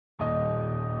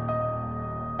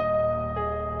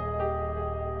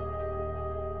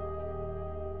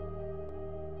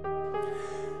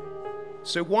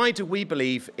So why do we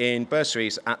believe in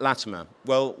bursaries at Latymer?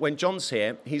 Well, when John's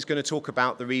here, he's going to talk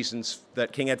about the reasons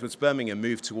that King Edward's Birmingham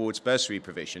moved towards bursary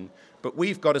provision, but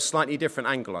we've got a slightly different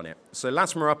angle on it. So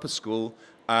Latymer Upper School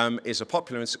is a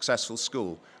popular and successful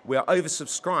school. We are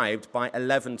oversubscribed by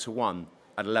 11 to 1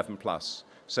 at 11 plus.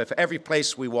 So for every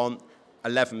place we want,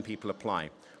 11 people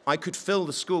apply. I could fill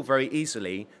the school very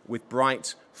easily with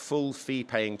bright, full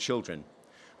fee-paying children.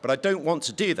 But I don't want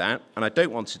to do that, and I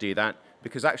don't want to do that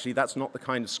because actually that's not the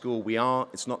kind of school we are,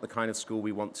 it's not the kind of school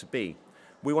we want to be.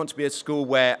 We want to be a school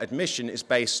where admission is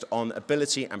based on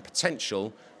ability and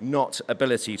potential, not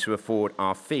ability to afford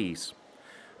our fees.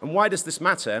 And why does this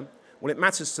matter? Well, it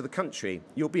matters to the country.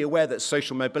 You'll be aware that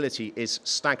social mobility is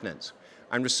stagnant.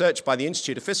 And research by the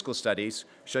Institute of Fiscal Studies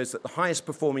shows that the highest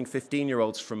performing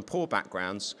 15-year-olds from poor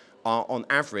backgrounds are on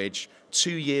average 2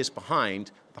 years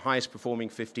behind the highest performing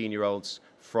 15-year-olds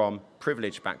from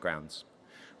privileged backgrounds.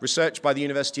 Research by the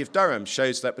University of Durham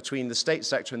shows that between the state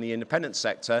sector and the independent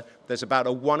sector, there's about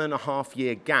a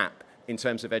 1.5-year gap in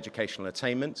terms of educational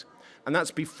attainment. And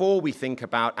that's before we think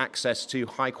about access to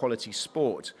high-quality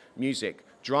sport, music,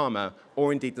 drama,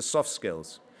 or indeed the soft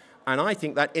skills. And I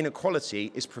think that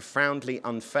inequality is profoundly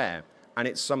unfair, and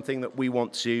it's something that we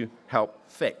want to help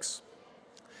fix.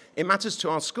 It matters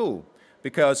to our school,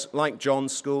 because like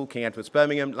John's school, King Edward's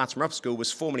Birmingham, Latymer Upper School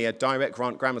was formerly a direct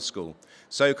grant grammar school.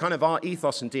 So kind of our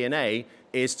ethos and DNA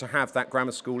is to have that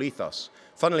grammar school ethos.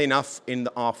 Funnily enough, in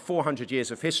our 400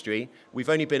 years of history, we've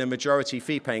only been a majority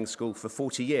fee-paying school for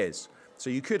 40 years.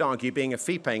 So you could argue being a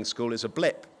fee-paying school is a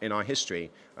blip in our history,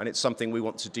 and it's something we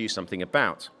want to do something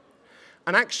about.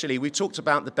 And actually, we talked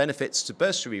about the benefits to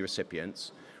bursary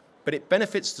recipients, but it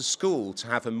benefits the school to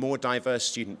have a more diverse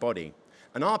student body.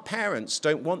 And our parents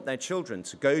don't want their children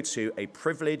to go to a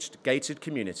privileged, gated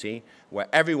community where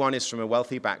everyone is from a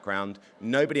wealthy background,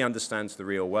 nobody understands the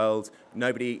real world,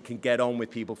 nobody can get on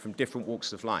with people from different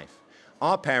walks of life.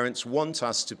 Our parents want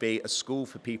us to be a school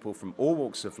for people from all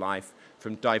walks of life,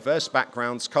 from diverse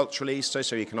backgrounds, culturally,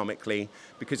 socioeconomically,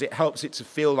 because it helps it to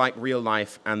feel like real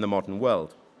life and the modern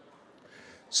world.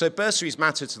 So bursaries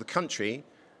matter to the country,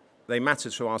 they matter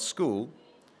to our school,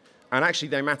 and actually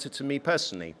they matter to me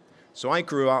personally. So I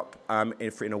grew up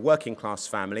in a working class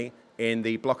family in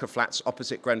the block of flats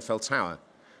opposite Grenfell Tower.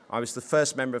 I was the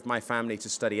first member of my family to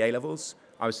study A-levels.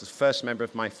 I was the first member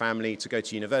of my family to go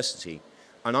to university.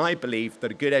 And I believe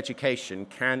that a good education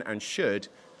can and should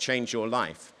change your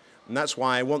life. And that's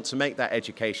why I want to make that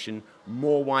education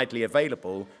more widely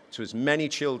available to as many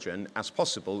children as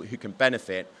possible who can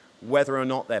benefit whether or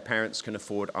not their parents can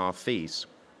afford our fees.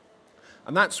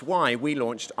 And that's why we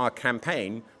launched our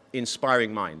campaign,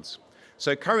 Inspiring Minds.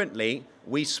 So currently,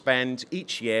 we spend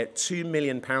each year £2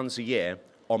 million a year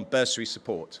on bursary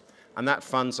support, and that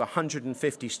funds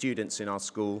 150 students in our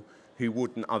school who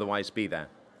wouldn't otherwise be there.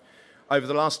 Over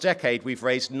the last decade, we've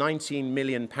raised £19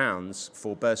 million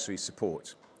for bursary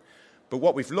support. But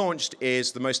what we've launched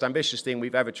is the most ambitious thing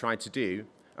we've ever tried to do,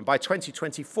 and by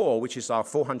 2024, which is our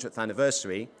 400th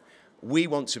anniversary, we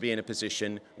want to be in a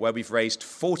position where we've raised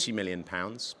 £40 million.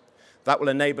 That will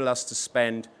enable us to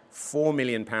spend £4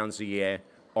 million a year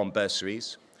on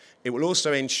bursaries. It will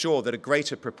also ensure that a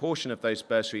greater proportion of those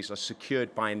bursaries are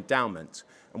secured by endowment.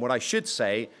 And what I should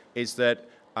say is that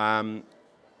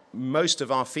most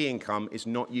of our fee income is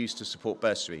not used to support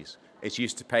bursaries. It's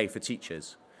used to pay for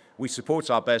teachers. We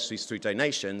support our bursaries through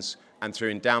donations and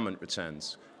through endowment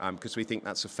returns because we think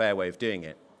that's a fair way of doing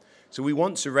it. So we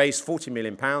want to raise £40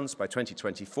 million by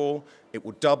 2024. It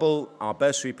will double our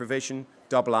bursary provision,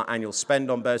 double our annual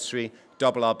spend on bursary,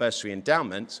 double our bursary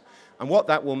endowment. And what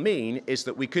that will mean is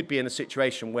that we could be in a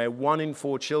situation where 1 in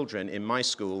 4 children in my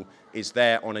school is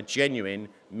there on a genuine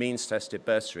means-tested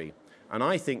bursary. And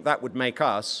I think that would make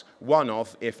us one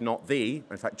of, if not the,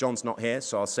 in fact, John's not here,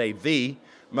 so I'll say the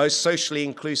most socially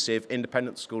inclusive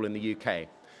independent school in the UK.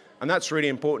 And that's really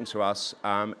important to us.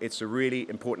 It's a really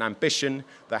important ambition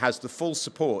that has the full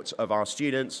support of our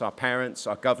students, our parents,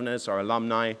 our governors, our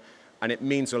alumni, and it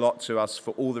means a lot to us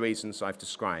for all the reasons I've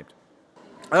described.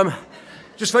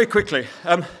 Just very quickly,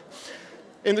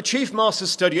 in the Chief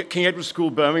Master's Study at King Edward's School,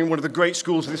 Birmingham, one of the great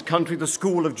schools of this country, the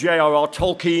school of J.R.R.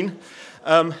 Tolkien,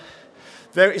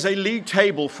 there is a league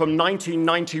table from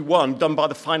 1991 done by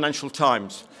the Financial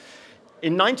Times.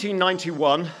 In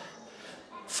 1991,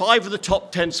 5 of the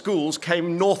top 10 schools came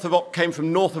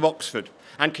from north of Oxford,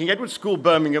 and King Edward's School,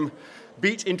 Birmingham,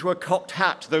 beat into a cocked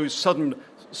hat those southern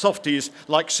softies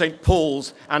like St.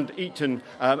 Paul's and Eton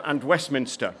and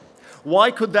Westminster.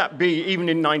 Why could that be even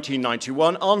in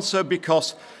 1991? Answer,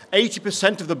 because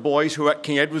 80% of the boys who were at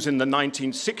King Edward's in the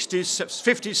 1960s,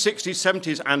 50s, 60s,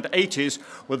 70s, and 80s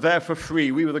were there for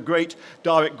free. We were the great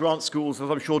direct grant schools, as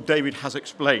I'm sure David has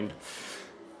explained.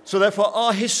 So therefore,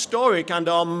 our historic and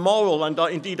our moral and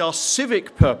indeed our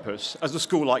civic purpose as a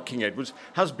school like King Edward's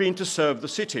has been to serve the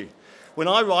city. When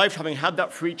I arrived, having had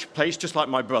that for each place, just like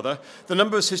my brother, the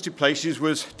number of assisted places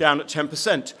was down at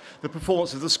 10%. The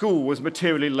performance of the school was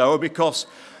materially lower because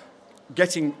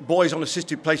getting boys on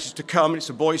assisted places to come, it's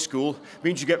a boys' school,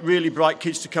 means you get really bright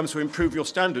kids to come to improve your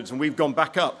standards. And we've gone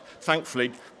back up,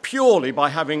 thankfully, purely by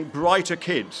having brighter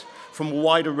kids from a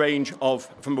wider range of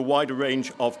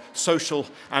social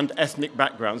and ethnic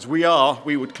backgrounds. We are,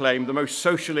 we would claim, the most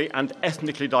socially and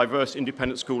ethnically diverse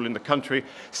independent school in the country,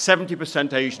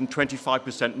 70% Asian,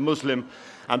 25% Muslim,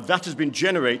 and that has been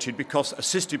generated because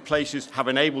assisted places have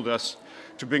enabled us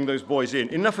to bring those boys in.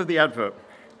 Enough of the advert.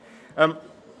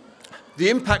 The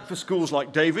impact for schools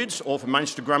like David's, or for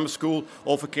Manchester Grammar School,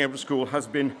 or for King Edward School has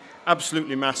been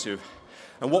absolutely massive.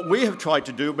 And what we have tried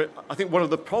to do, but I think one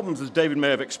of the problems, as David may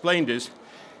have explained, is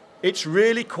it's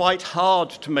really quite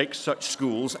hard to make such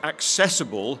schools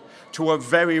accessible to a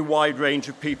very wide range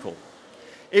of people.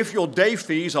 If your day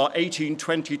fees are £18,000,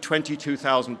 £20,000,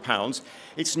 £22,000,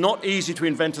 it's not easy to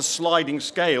invent a sliding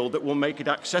scale that will make it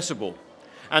accessible.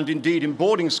 And indeed, in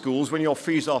boarding schools, when your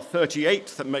fees are 38,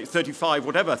 35,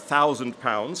 whatever,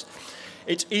 £1,000,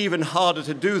 it's even harder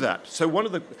to do that. So one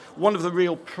of the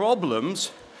real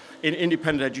problems in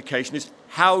independent education is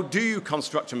how do you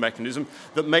construct a mechanism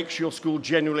that makes your school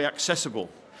genuinely accessible?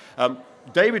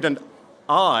 David and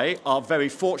I are very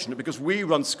fortunate because we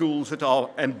run schools that are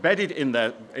embedded in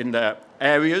their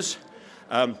areas,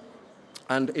 and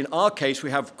in our case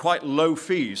we have quite low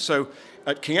fees. So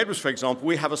at King Edward's, for example,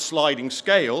 we have a sliding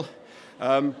scale,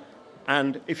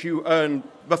 and if you earn,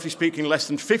 roughly speaking, less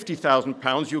than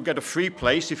 £50,000, you'll get a free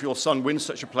place if your son wins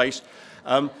such a place.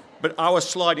 But our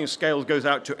sliding scale goes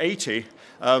out to 80.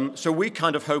 So we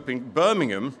kind of hope in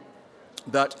Birmingham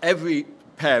that every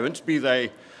parent, be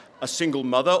they a single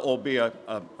mother or be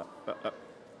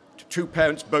two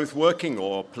parents both working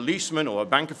or a policeman or a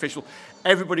bank official,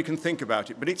 everybody can think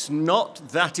about it. But it's not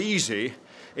that easy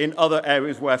in other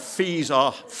areas where fees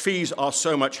are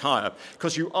so much higher,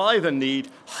 because you either need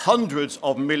hundreds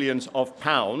of millions of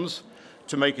pounds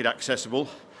to make it accessible,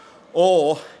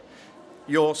 or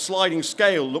your sliding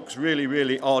scale looks really,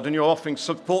 really odd, and you're offering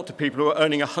support to people who are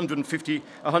earning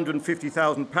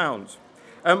 £150,000.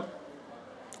 I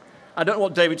don't know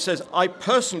what David says. I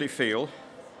personally feel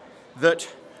that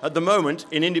at the moment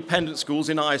in independent schools,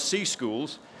 in ISC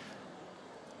schools,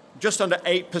 just under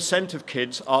 8% of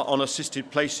kids are on assisted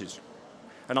places.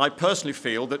 And I personally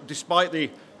feel that despite the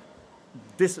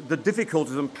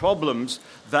difficulties and problems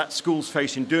that schools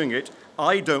face in doing it,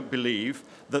 I don't believe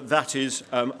that that is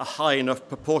a high enough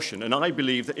proportion. And I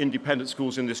believe that independent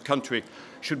schools in this country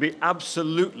should be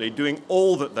absolutely doing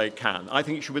all that they can. I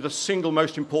think it should be the single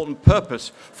most important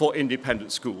purpose for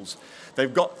independent schools.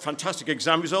 They've got fantastic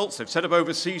exam results, they've set up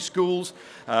overseas schools,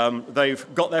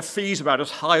 they've got their fees about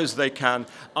as high as they can.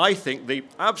 I think the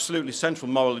absolutely central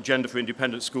moral agenda for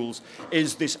independent schools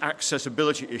is this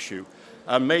accessibility issue.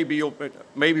 Maybe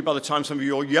by the time some of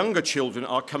your younger children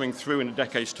are coming through in a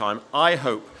decade's time, I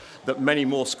hope that many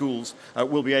more schools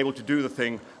will be able to do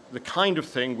the kind of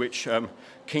thing which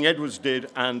King Edward's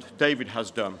did and David has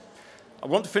done. I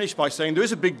want to finish by saying there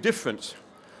is a big difference.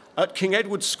 At King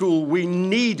Edward's School, we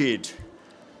needed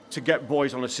to get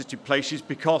boys on assisted places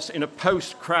because in a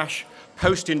post-crash,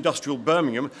 post-industrial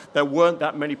Birmingham, there weren't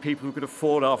that many people who could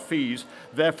afford our fees.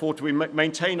 Therefore, to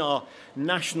maintain our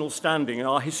national standing and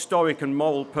our historic and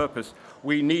moral purpose,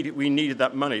 we needed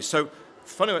that money. So,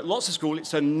 fundamentally, lots of schools,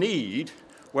 it's a need,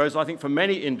 whereas I think for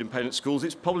many independent schools,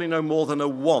 it's probably no more than a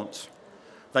want.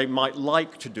 They might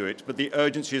like to do it, but the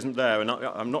urgency isn't there. And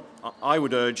I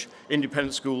would urge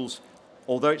independent schools,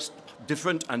 although it's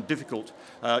different and difficult,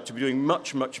 to be doing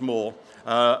much, much more.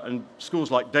 And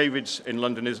schools like David's in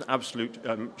London is an absolute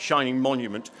shining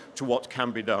monument to what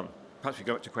can be done. Perhaps we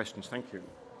go back to questions. Thank you.